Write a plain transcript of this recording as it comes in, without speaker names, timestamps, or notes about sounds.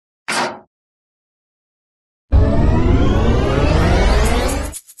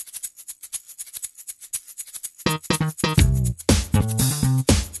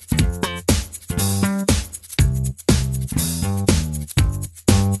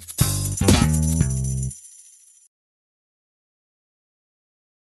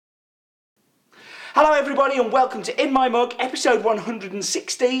Hello everybody and welcome to In My Mug, episode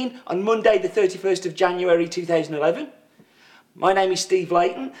 116 on Monday the 31st of January 2011. My name is Steve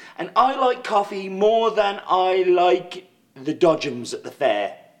Layton and I like coffee more than I like the dodgems at the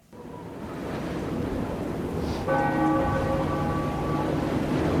fair.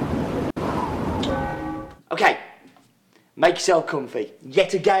 Okay, make yourself comfy.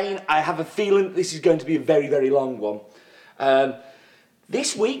 Yet again, I have a feeling this is going to be a very, very long one.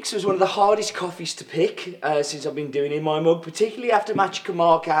 This week's was one of the hardest coffees to pick since I've been doing In My Mug, particularly after Machica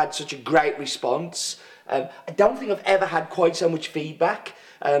Marca had such a great response. I don't think I've ever had quite so much feedback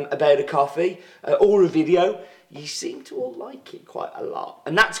about a coffee or a video. You seem to all like it quite a lot,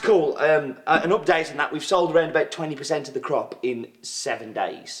 and that's cool. An update on that, we've sold around about 20% of the crop in 7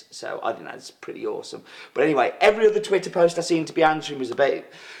 days, so I think that's pretty awesome. But anyway, every other Twitter post I seem to be answering was about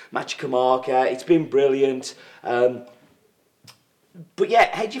Machica Marca. It's been brilliant. But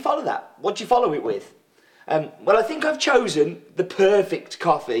yeah, how do you follow that? What do you follow it with? Well, I think I've chosen the perfect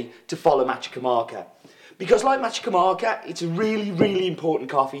coffee to follow Machica Marca. Because like Machica Marca, it's a really, really important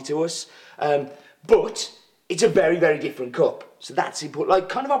coffee to us. But it's a very, very different cup. So that's important. Like,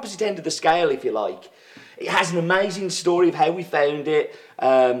 kind of opposite end of the scale, if you like. It has an amazing story of how we found it.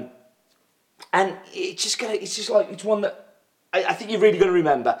 And it's one that I think you're really going to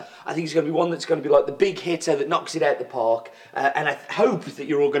remember. I think it's going to be one that's going to be like the big hitter that knocks it out the park. And I hope that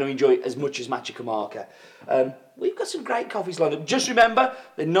you're all going to enjoy it as much as Machica Marca. We've got some great coffees lined up. Just remember,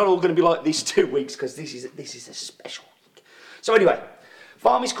 they're not all going to be like this 2 weeks because this is a special week. So anyway,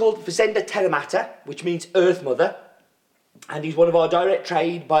 farm is called Fazenda Terramata, which means Earth Mother. And he's one of our direct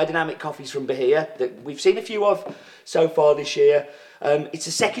trade biodynamic coffees from Bahia that we've seen a few of so far this year. It's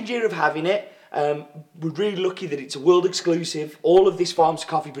the second year of having it. We're really lucky that it's a world exclusive. All of this farm's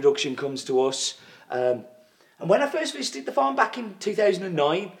coffee production comes to us. And when I first visited the farm back in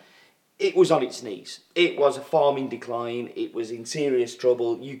 2009, it was on its knees. It was a farm in decline. It was in serious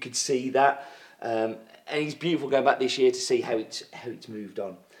trouble. You could see that. And it's beautiful going back this year to see how it's moved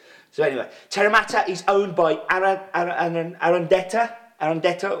on. So anyway, Terramata is owned by Arandeta,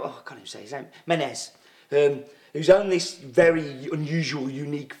 oh, I can't even say his name, Menez, who's owned this very unusual,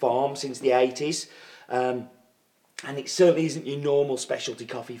 unique farm since the 80s. And it certainly isn't your normal specialty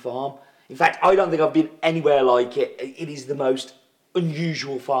coffee farm. In fact, I don't think I've been anywhere like it. It is the most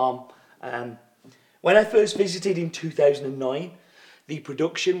unusual farm. When I first visited in 2009, the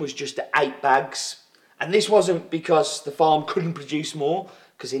production was just 8 bags. And this wasn't because the farm couldn't produce more,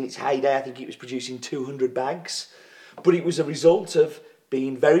 because in its heyday I think it was producing 200 bags. But it was a result of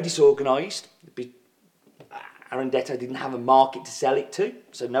being very disorganised. Arandeta didn't have a market to sell it to,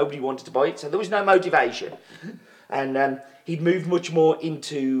 so nobody wanted to buy it, so there was no motivation. And he'd moved much more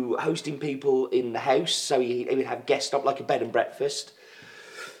into hosting people in the house, so he would have guest stop like a bed and breakfast.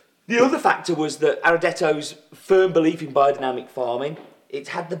 The other factor was that Arandeto's firm belief in biodynamic farming. It's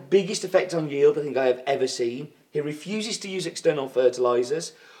had the biggest effect on yield I think I have ever seen. He refuses to use external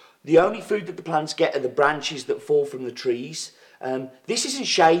fertilisers. The only food that the plants get are the branches that fall from the trees. This isn't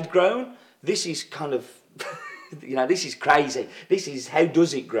shade grown. This is kind of, this is crazy. This is how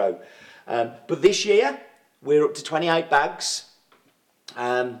does it grow. But this year, we're up to 28 bags.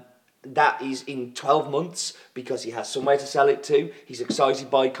 That is in 12 months because he has somewhere to sell it to. He's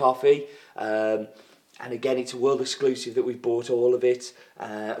excited by coffee. And again, it's a world exclusive that we've bought all of it.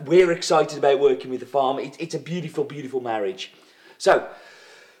 We're excited about working with the farm. It's a beautiful, beautiful marriage. So,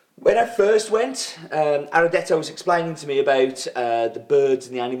 when I first went, Arandeta was explaining to me about the birds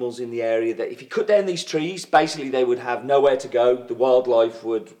and the animals in the area, that if you cut down these trees, basically they would have nowhere to go. The wildlife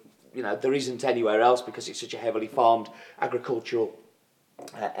would, there isn't anywhere else because it's such a heavily farmed agricultural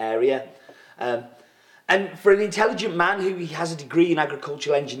area. And for an intelligent man who has a degree in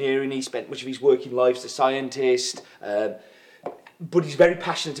agricultural engineering, he spent much of his working life as a scientist, but he's very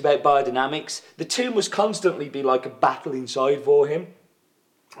passionate about biodynamics. The two must constantly be like a battle inside for him.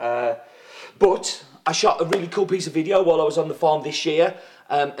 But I shot a really cool piece of video while I was on the farm this year,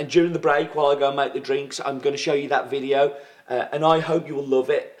 and during the break, while I go and make the drinks, I'm going to show you that video, and I hope you will love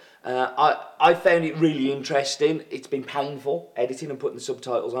it. I found it really interesting. It's been painful editing and putting the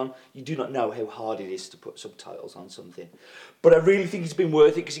subtitles on. You do not know how hard it is to put subtitles on something. But I really think it's been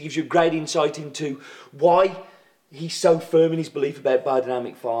worth it because it gives you a great insight into why he's so firm in his belief about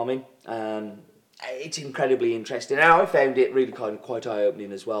biodynamic farming. It's incredibly interesting. And I found it really kind of quite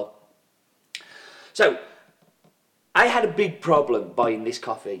eye-opening as well. So, I had a big problem buying this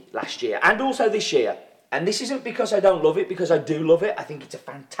coffee last year and also this year. And this isn't because I don't love it, because I do love it. I think it's a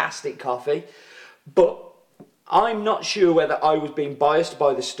fantastic coffee. But I'm not sure whether I was being biased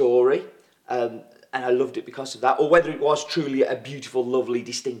by the story, and I loved it because of that, or whether it was truly a beautiful, lovely,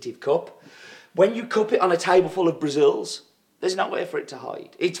 distinctive cup. When you cup it on a table full of Brazils, there's nowhere for it to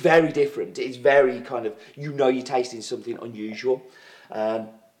hide. It's very different. It's very kind of, you're tasting something unusual.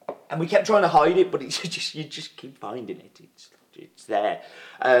 And we kept trying to hide it, but it's just, you just keep finding it. It's there.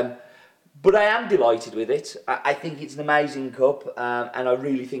 But I am delighted with it. I think it's an amazing cup, and I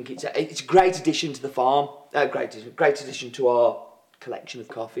really think it's a great addition to the farm. Great addition to our collection of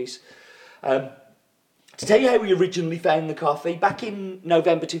coffees. To tell you how we originally found the coffee, back in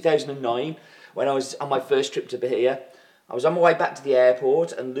November 2009, when I was on my first trip to Bahia, I was on my way back to the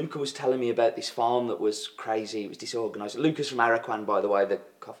airport, and Luca was telling me about this farm that was crazy. It was disorganised. Luca's from Araquan, by the way, the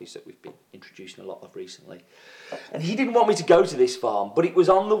coffees that we've been introducing a lot of recently. And he didn't want me to go to this farm, but it was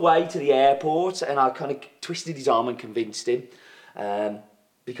on the way to the airport, and I kind of twisted his arm and convinced him.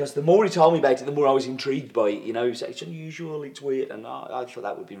 Because the more he told me about it, the more I was intrigued by it. You know, he said, it's unusual, it's weird, and I thought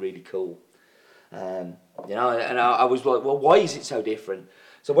that would be really cool. You know, and I was like, well, why is it so different?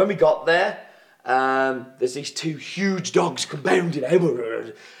 So when we got there, there's these two huge dogs compounding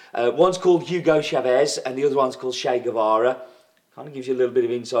out. One's called Hugo Chavez, and the other one's called Che Guevara. Kind of gives you a little bit of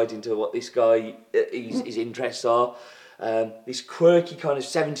insight into what this guy, his interests are. This quirky kind of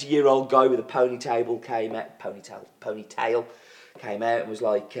 70-year-old guy with a ponytail came out and was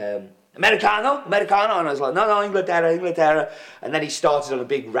like, Americano, and I was like, no, Inglaterra. And then he started on a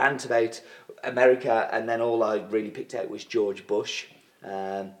big rant about America, and then all I really picked out was George Bush.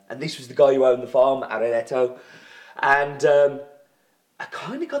 And this was the guy who owned the farm, Arredeto. And I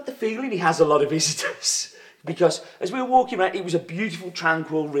kind of got the feeling he has a lot of visitors. Because as we were walking around, it was a beautiful,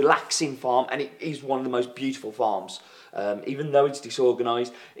 tranquil, relaxing farm, and it is one of the most beautiful farms. Even though it's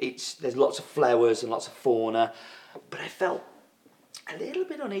disorganised, there's lots of flowers and lots of fauna, but I felt a little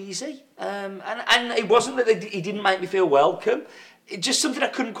bit uneasy. And it wasn't that he didn't make me feel welcome. It's just something I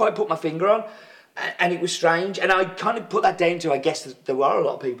couldn't quite put my finger on, and it was strange. And I kind of put that down to, I guess, that there are a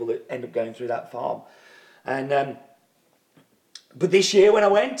lot of people that end up going through that farm. And but this year when I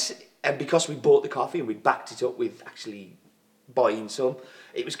went, and because we bought the coffee and we backed it up with actually buying some,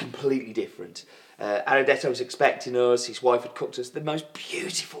 it was completely different. Arredeto was expecting us. His wife had cooked us the most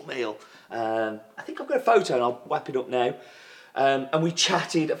beautiful meal. I think I've got a photo and I'll whap it up now. And we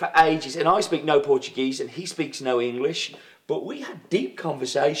chatted for ages, and I speak no Portuguese and he speaks no English, but we had deep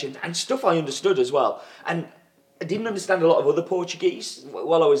conversations and stuff I understood as well. And I didn't understand a lot of other Portuguese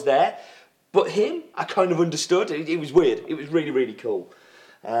while I was there, but him, I kind of understood. It was weird. It was really, really cool.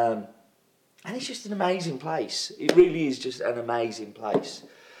 And it's just an amazing place. It really is just an amazing place.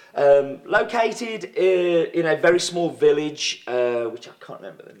 Located in a very small village, which I can't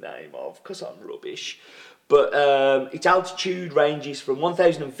remember the name of because I'm rubbish. But its altitude ranges from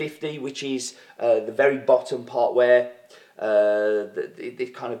 1,050, which is the very bottom part where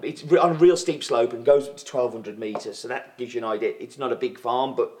it's on a real steep slope and goes up to 1,200 metres. So that gives you an idea. It's not a big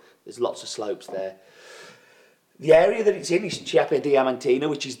farm, but there's lots of slopes there. The area that it's in is Chapada Diamantina,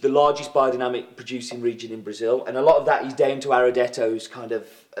 which is the largest biodynamic producing region in Brazil. And a lot of that is down to Arredeto's kind of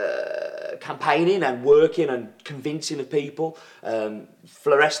campaigning and working and convincing of people.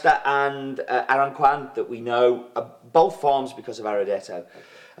 Floresta and Araquan, that we know, are both farms because of Arredeto.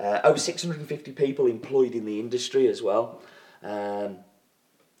 Over 650 people employed in the industry as well. And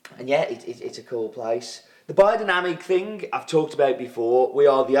yeah, it's a cool place. The biodynamic thing I've talked about before. We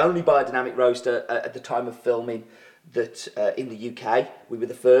are the only biodynamic roaster at the time of filming that in the UK. We were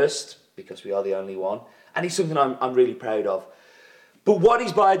the first because we are the only one, and it's something I'm really proud of. But what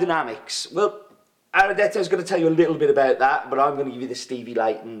is biodynamics? Well, Arredeto's going to tell you a little bit about that, but I'm going to give you the Stevie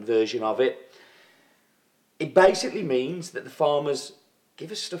Layton version of it. It basically means that the farmers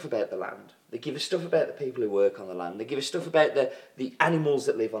give us stuff about the land. They give us stuff about the people who work on the land. They give us stuff about the animals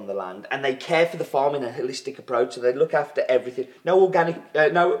that live on the land, and they care for the farm in a holistic approach. So they look after everything.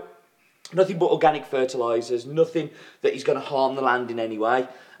 Nothing but organic fertilisers. Nothing that is going to harm the land in any way.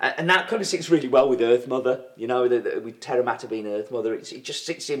 And that kind of sits really well with Earth Mother. You know, with Terra Mater being Earth Mother, it just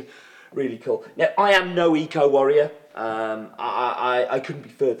sits in really cool. Now, I am no eco warrior. I couldn't be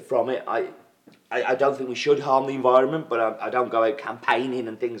further from it. I don't think we should harm the environment, but I don't go out campaigning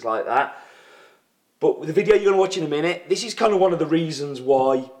and things like that. But with the video you're going to watch in a minute, this is kind of one of the reasons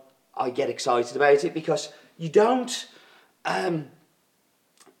why I get excited about it, because you don't...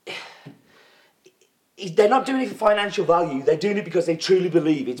 they're not doing it for financial value. They're doing it because they truly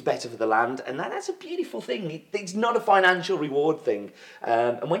believe it's better for the land, and that's a beautiful thing. It's not a financial reward thing.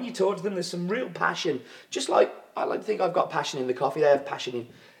 And when you talk to them, there's some real passion. Just like I like to think I've got passion in the coffee, they have passion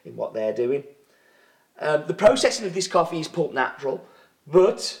in what they're doing. The processing of this coffee is pulp natural,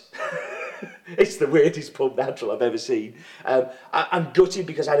 but it's the weirdest pulp natural I've ever seen. I'm gutted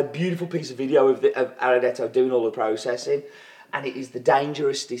because I had a beautiful piece of video of Arredeto doing all the processing, and it is the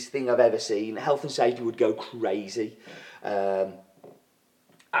dangerousest thing I've ever seen. Health and safety would go crazy.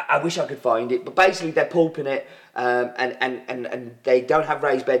 I wish I could find it, but basically they're pulping it, and they don't have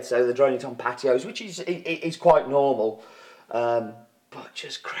raised beds, so they're drying it on patios, which is quite normal, but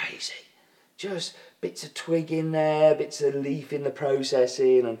just crazy. Just bits of twig in there, bits of leaf in the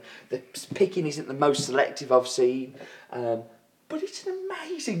processing, and the picking isn't the most selective I've seen, but it's an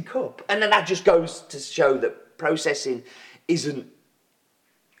amazing cup. And then that just goes to show that processing isn't,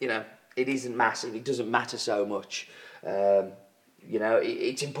 it isn't massive, it doesn't matter so much.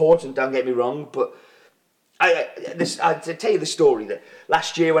 It's important, don't get me wrong, but I'll tell you the story that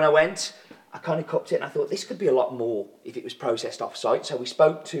last year when I went, I kind of cupped it and I thought this could be a lot more if it was processed off-site. So we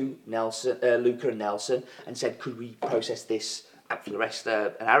spoke to Luca and Nelson and said, could we process this at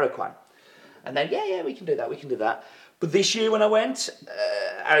Floresta and Araquan? And then, yeah, we can do that. But this year when I went,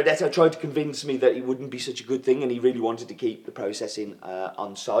 Aradetto tried to convince me that it wouldn't be such a good thing and he really wanted to keep the processing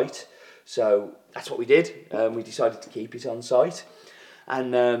on site. So that's what we did. We decided to keep it on site.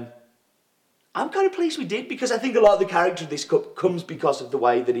 And I'm kind of pleased we did, because I think a lot of the character of this cup comes because of the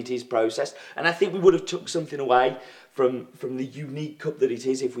way that it is processed. And I think we would have took something away from the unique cup that it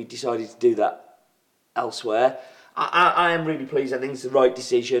is if we decided to do that elsewhere. I am really pleased. I think it's the right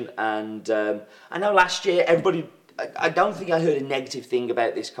decision. And I know last year everybody... I don't think I heard a negative thing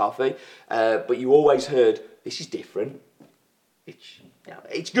about this coffee, but you always heard, this is different.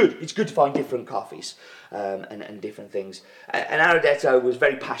 It's good. It's good to find different coffees and different things. And Aradetto was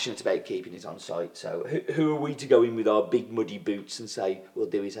very passionate about keeping it on site. So who are we to go in with our big muddy boots and say we'll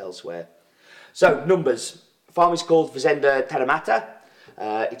do it elsewhere? So numbers. Farm is called Fazenda Terramata.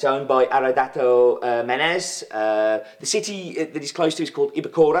 It's owned by Aradetto Menez. The city that is close to is called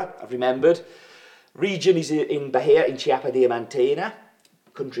Ibicora, I've remembered. Region is in Bahia, in Chapada Diamantina.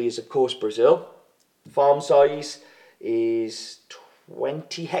 Country is, of course, Brazil. Farm size is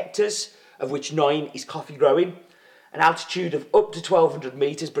 20 hectares, of which 9 is coffee growing. An altitude of up to 1,200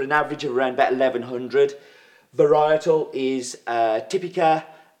 metres, but an average of around about 1,100. Varietal is Typica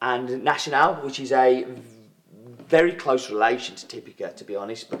and Nacional, which is a very close relation to Typica, to be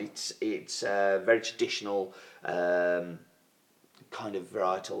honest, but it's a very traditional kind of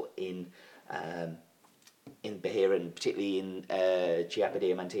varietal in Bahia and particularly in Chapada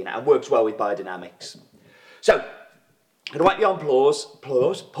Diamantina, and works well with biodynamics. So, I'm going to wipe you on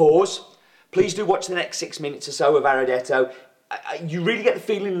pause. Please do watch the next 6 minutes or so of Aradetto. You really get the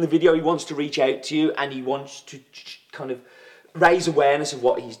feeling in the video he wants to reach out to you and he wants to kind of raise awareness of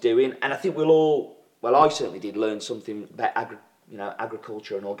what he's doing. And I think we'll all, well, I certainly did learn something about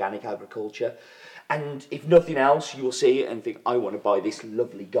agriculture and organic agriculture. And if nothing else, you will see it and think, I want to buy this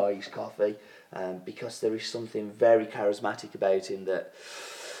lovely guy's coffee, because there is something very charismatic about him that...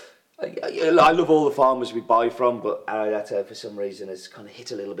 I love all the farmers we buy from, but Aradetto for some reason has kind of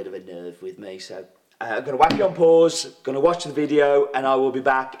hit a little bit of a nerve with me. So I'm going to whack you on pause, going to watch the video, and I will be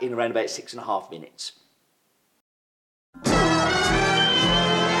back in around about 6.5 minutes.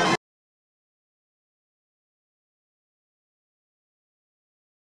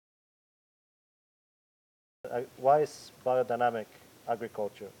 Why is biodynamic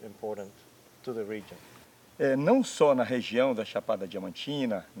agriculture important to the region? Não só na região da Chapada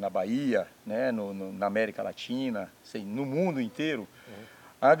Diamantina, na Bahia, né, na América Latina, assim, no mundo inteiro,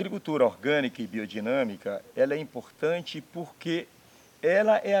 a agricultura orgânica e biodinâmica ela é importante porque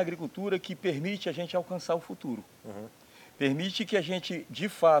ela é a agricultura que permite a gente alcançar o futuro. Permite que a gente, de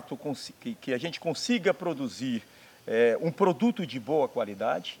fato, que a gente consiga produzir um produto de boa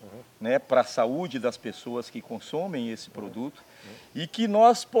qualidade, né, para a saúde das pessoas que consomem esse produto, e que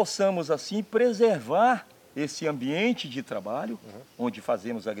nós possamos, assim, preservar esse ambiente de trabalho, onde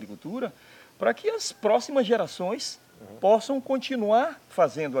fazemos agricultura, para que as próximas gerações possam continuar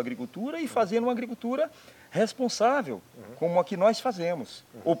fazendo agricultura e fazendo uma agricultura responsável, como a que nós fazemos,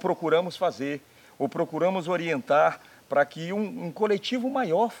 ou procuramos fazer, ou procuramos orientar para que um coletivo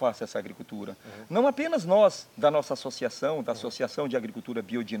maior faça essa agricultura. Não apenas nós, da nossa associação, da Associação de Agricultura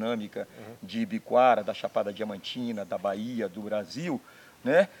Biodinâmica de Ibiquara, da Chapada Diamantina, da Bahia, do Brasil,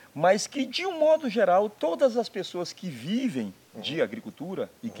 né? Mas que, de um modo geral, todas as pessoas que vivem de agricultura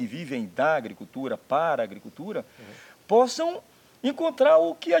e que vivem da agricultura para a agricultura possam encontrar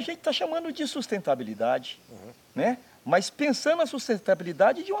o que a gente está chamando de sustentabilidade, né? Mas pensando a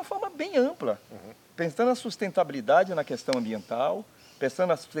sustentabilidade de uma forma bem ampla, pensando a sustentabilidade na questão ambiental,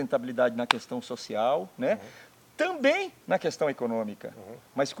 pensando a sustentabilidade na questão social, né? Também na questão econômica.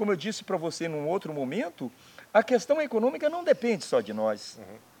 Mas, como eu disse para você num outro momento, a questão econômica não depende só de nós.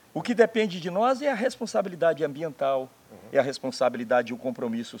 O que depende de nós é a responsabilidade ambiental, é a responsabilidade e o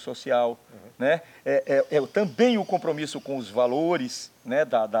compromisso social, né? É também o compromisso com os valores, né,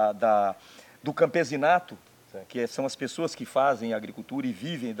 do campesinato, que são as pessoas que fazem a agricultura e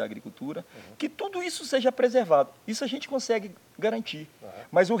vivem da agricultura, que tudo isso seja preservado. Isso a gente consegue garantir.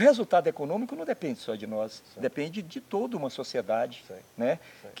 Mas o resultado econômico não depende só de nós, depende de toda uma sociedade, né,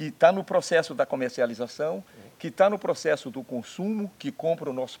 que está no processo da comercialização, que está no processo do consumo, que compra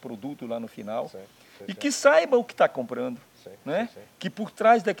o nosso produto lá no final, e que saiba o que está comprando. Né? Que por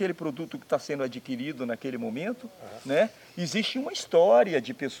trás daquele produto que está sendo adquirido naquele momento, né, existe uma história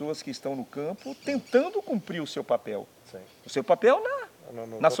de pessoas que estão no campo tentando cumprir o seu papel. O seu papel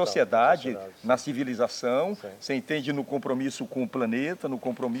na sociedade, na civilização, você entende, no compromisso com o planeta, no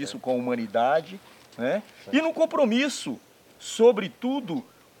compromisso com a humanidade, né? E no compromisso, sobretudo,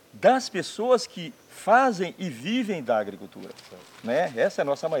 das pessoas que fazem e vivem da agricultura, né? Essa é a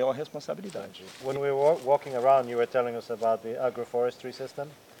nossa maior responsabilidade. When we were walking around, you were telling us about the agroforestry system.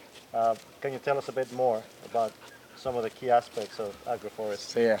 Can you tell us a bit more about some of the key aspects of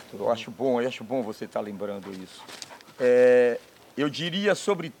agroforestry? Certo, eu acho bom você estar lembrando isso. Eu diria,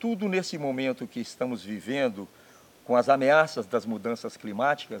 sobretudo nesse momento que estamos vivendo, com as ameaças das mudanças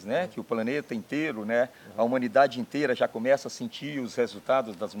climáticas, né, que o planeta inteiro, né, a humanidade inteira já começa a sentir os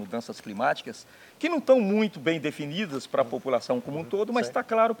resultados das mudanças climáticas, que não estão muito bem definidas para a população como um todo, mas está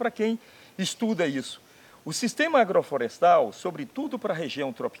claro para quem estuda isso. O sistema agroflorestal, sobretudo para a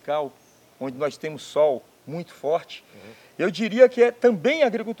região tropical, onde nós temos sol muito forte, eu diria que é também a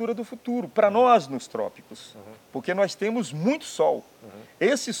agricultura do futuro, para nós nos trópicos, porque nós temos muito sol.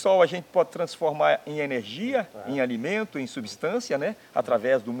 Esse sol a gente pode transformar em energia, em alimento, em substância, né,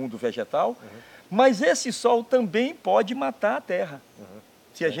 através do mundo vegetal, mas esse sol também pode matar a terra,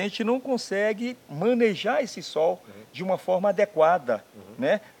 se a gente não consegue manejar esse sol de uma forma adequada,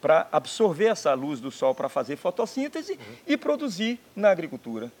 né, para absorver essa luz do sol para fazer fotossíntese e produzir na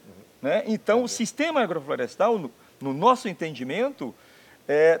agricultura. Né? Então, o sistema agroflorestal, no nosso entendimento,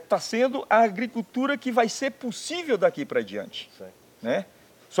 está sendo a agricultura que vai ser possível daqui para diante. Né?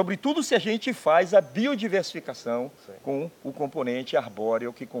 Sobretudo se a gente faz a biodiversificação com o componente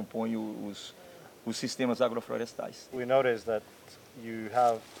arbóreo que compõe os sistemas agroflorestais. We noticed that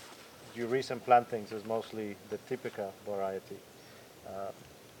your recent plantings is mostly the Typica variety.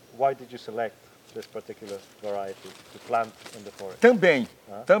 Why did you select this particular variety to plant in the forest?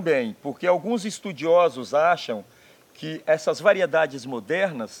 Também, porque alguns estudiosos acham que essas variedades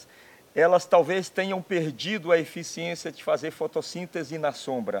modernas, elas talvez tenham perdido a eficiência de fazer fotossíntese na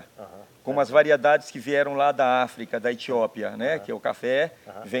sombra, como as variedades que vieram lá da África, da Etiópia, né, que é o café,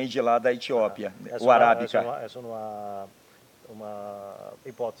 vem de lá da Etiópia, o arábica. Essa é uma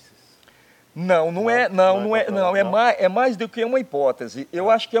hipótese. Não é mais do que uma hipótese. Eu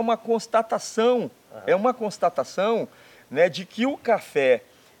acho que é uma constatação, né, de que o café,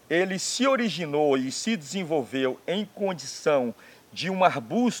 ele se originou e se desenvolveu em condição de um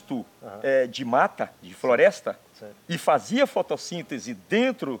arbusto de mata, de floresta, e fazia fotossíntese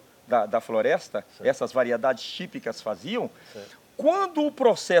dentro da floresta, essas variedades típicas faziam. Quando o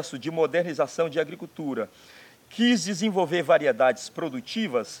processo de modernização de agricultura quis desenvolver variedades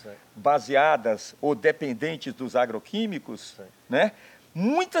produtivas baseadas ou dependentes dos agroquímicos, né,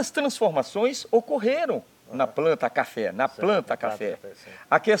 muitas transformações ocorreram na planta café,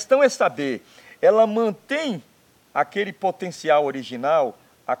 A questão é saber, ela mantém aquele potencial original,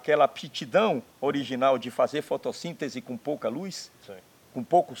 aquela aptidão original de fazer fotossíntese com pouca luz, com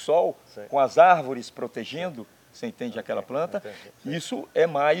pouco sol, com as árvores protegendo, você entende aquela planta? Isso é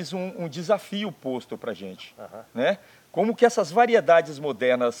mais um desafio posto para a gente. Né? Como que essas variedades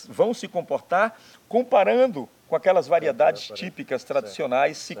modernas vão se comportar comparando com aquelas variedades típicas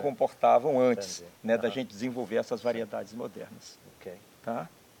tradicionais se comportavam antes, né, da gente desenvolver essas variedades modernas. Tá?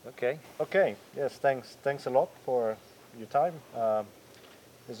 Okay. Yes, thanks a lot for your time.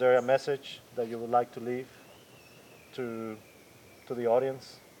 Is there a message that you would like to leave to the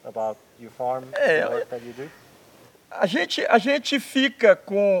audience about your farm, the work that you do? A gente fica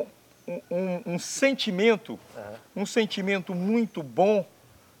com um sentimento muito bom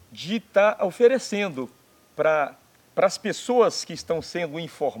de estar oferecendo para as pessoas que estão sendo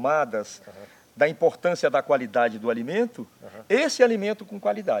informadas da importância da qualidade do alimento, esse alimento com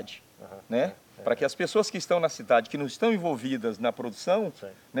qualidade, né? Para que as pessoas que estão na cidade, que não estão envolvidas na produção,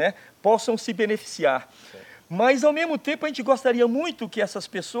 né, possam se beneficiar. Mas, ao mesmo tempo, a gente gostaria muito que essas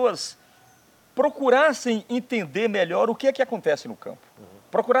pessoas procurassem entender melhor o que é que acontece no campo.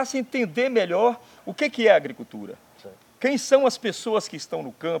 Procurassem entender melhor o que é a agricultura. Quem são as pessoas que estão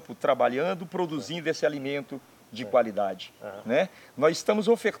no campo trabalhando, produzindo esse alimento de qualidade. Né? Nós estamos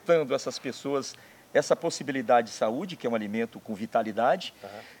ofertando a essas pessoas essa possibilidade de saúde, que é um alimento com vitalidade.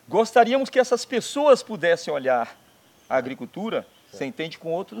 Gostaríamos que essas pessoas pudessem olhar a agricultura, você entende,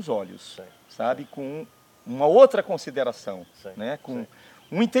 com outros olhos, sabe? Com uma outra consideração, né? Com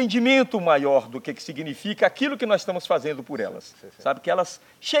um entendimento maior do que significa aquilo que nós estamos fazendo por elas, sabe? Que elas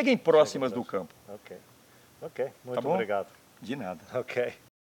cheguem próximas do campo. Ok, muito Tá bom? obrigado. De nada. Ok.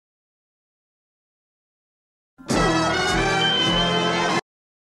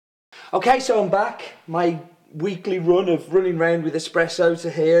 Okay, so I'm back. My weekly run of running around with espresso to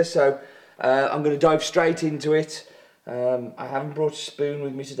here, so I'm going to dive straight into it. I haven't brought a spoon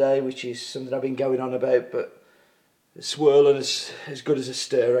with me today, which is something I've been going on about, but a swirling is as good as a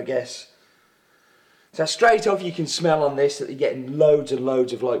stir, I guess. So straight off you can smell on this that you're getting loads and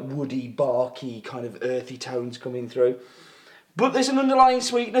loads of like woody, barky, kind of earthy tones coming through. But there's an underlying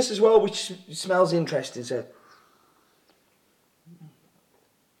sweetness as well, which smells interesting, so...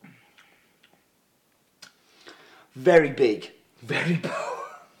 Very big, very bold.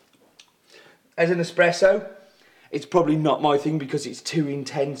 As an espresso, it's probably not my thing because it's too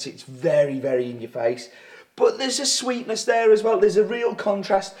intense, it's very, very in your face. But there's a sweetness there as well, there's a real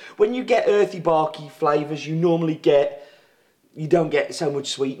contrast. When you get earthy, barky flavours, you don't get so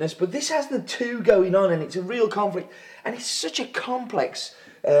much sweetness, but this has the two going on and it's a real conflict. And it's such a complex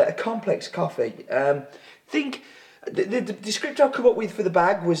coffee. The descriptor I've come up with for the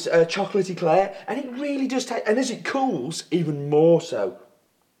bag was chocolate eclair, and it really does take, and as it cools, even more so.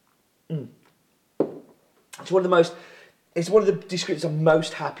 It's one of the descriptors I'm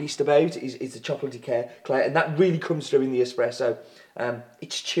most happiest about is the chocolate eclair, and that really comes through in the espresso.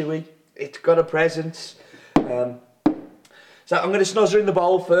 It's chewy, it's got a presence. So I'm going to snozzer in the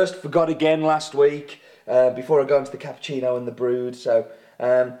bowl first, forgot again last week, before I go into the cappuccino and the brewed. So,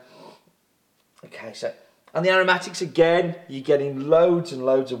 okay, so... And the aromatics again, you're getting loads and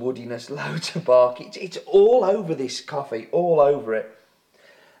loads of woodiness, loads of bark. It's all over this coffee, all over it.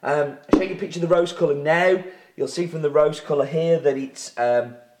 I'll show you a picture of the rose colour now. You'll see from the rose colour here that it's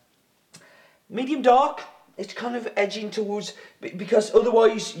medium dark. It's kind of edging towards, because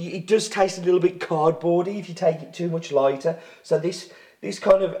otherwise it does taste a little bit cardboardy if you take it too much lighter. So this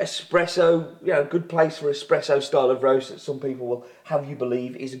kind of espresso, good place for espresso style of roast that some people will have you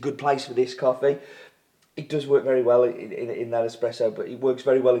believe is a good place for this coffee. It does work very well in that espresso, but it works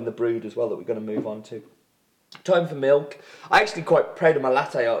very well in the brewed as well that we're going to move on to. Time for milk. I'm actually quite proud of my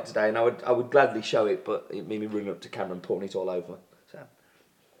latte art today, and I would gladly show it, but it made me running up to camera and pouring it all over.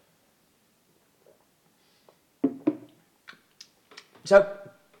 So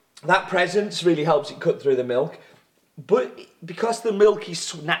that presence really helps it cut through the milk. But because the milk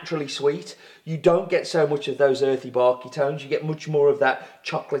is naturally sweet, you don't get so much of those earthy, barky tones. You get much more of that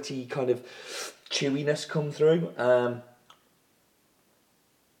chocolatey kind of chewiness come through.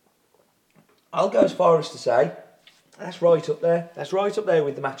 I'll go as far as to say that's right up there. That's right up there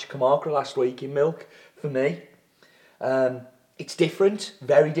with the Matcha Camargue last week in milk for me. It's different,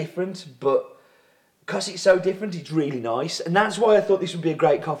 very different, but because it's so different, it's really nice, and that's why I thought this would be a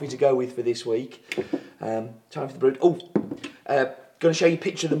great coffee to go with for this week. Time for the brew. Going to show you a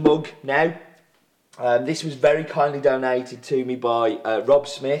picture of the mug now. This was very kindly donated to me by Rob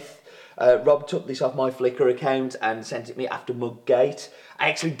Smith. Rob took this off my Flickr account and sent it me after Muggate. I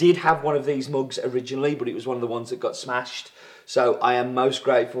actually did have one of these mugs originally, but it was one of the ones that got smashed. So I am most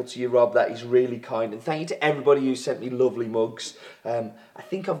grateful to you, Rob. That is really kind. And thank you to everybody who sent me lovely mugs. I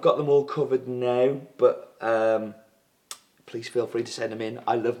think I've got them all covered now, but please feel free to send them in.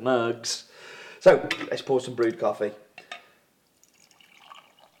 I love mugs. So let's pour some brewed coffee.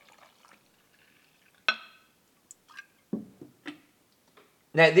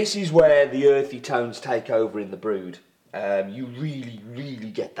 Now this is where the earthy tones take over in the brewed. You really, really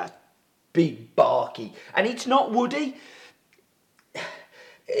get that big barky, and it's not woody.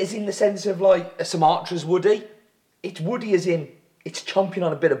 It's in the sense of like a Sumatra's woody. It's woody as in it's chomping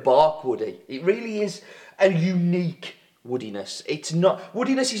on a bit of bark woody. It really is a unique woodiness. It's not,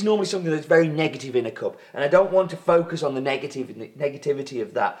 woodiness is normally something that's very negative in a cup, and I don't want to focus on the negativity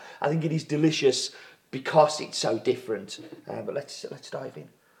of that. I think it is delicious because it's so different. But let's dive in.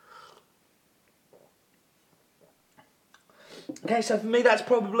 Okay, so for me that's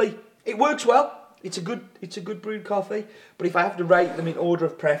probably, it works well. It's a good brewed coffee, but if I have to rate them in order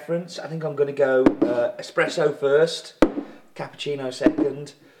of preference, I think I'm going to go espresso first, cappuccino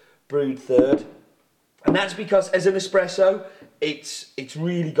second, brewed third. And that's because as an espresso, it's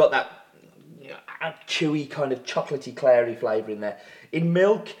really got that chewy kind of chocolatey, clary flavour in there. In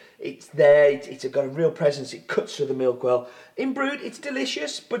milk, It's there. It's got a real presence. It cuts through the milk well. In brewed, it's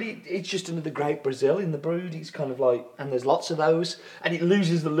delicious, but it's just another great Brazil. In the brewed, it's kind of like, and there's lots of those, and it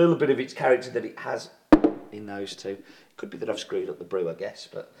loses the little bit of its character that it has in those two. Could be that I've screwed up the brew, I guess.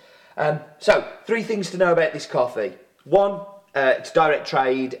 But so 3 things to know about this coffee. 1, it's direct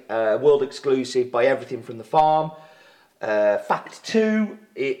trade, world exclusive, buy everything from the farm. Fact 2,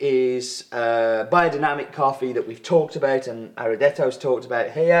 it is biodynamic coffee that we've talked about and Aradetto's talked about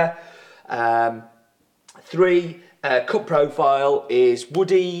here. 3, cup profile is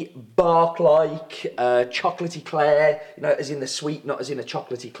woody, bark-like, chocolatey clear, as in the sweet, not as in a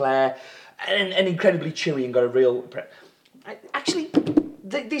chocolatey clear, and incredibly chewy and got a real... Actually,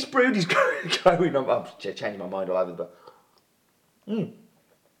 this brood is going on... I'm changing my mind all over, but...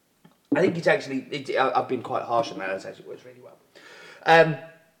 I think it's actually... I've been quite harsh on that. It actually works really well.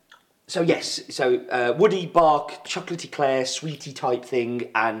 So yes, woody, bark, chocolatey clear, sweety type thing,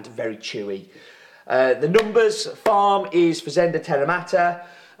 and very chewy. The numbers, farm is Fazenda Terramata.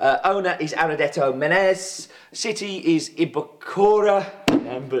 Owner is Aradetto Menezes. City is Ibacora.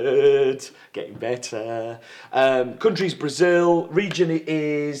 Remembered. Getting better. Country is Brazil. Region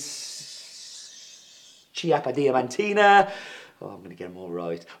is Chapada Diamantina. Oh, I'm going to get them all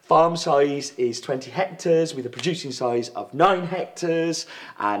right. Farm size is 20 hectares with a producing size of 9 hectares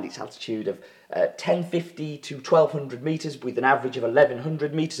and its altitude of 1050 to 1200 metres with an average of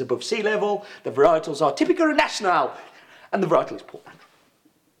 1100 metres above sea level. The varietals are Típico and Nacional and the varietal is Port Landry.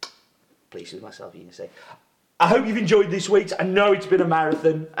 Pleased with myself, you can say. I hope you've enjoyed this week's. I know it's been a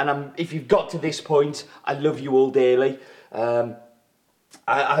marathon and if you've got to this point, I love you all dearly.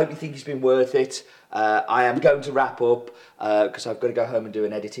 I hope you think it's been worth it. I am going to wrap up because I've got to go home and do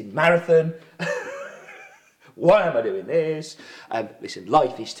an editing marathon. Why am I doing this? Listen,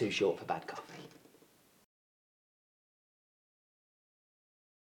 life is too short for bad coffee.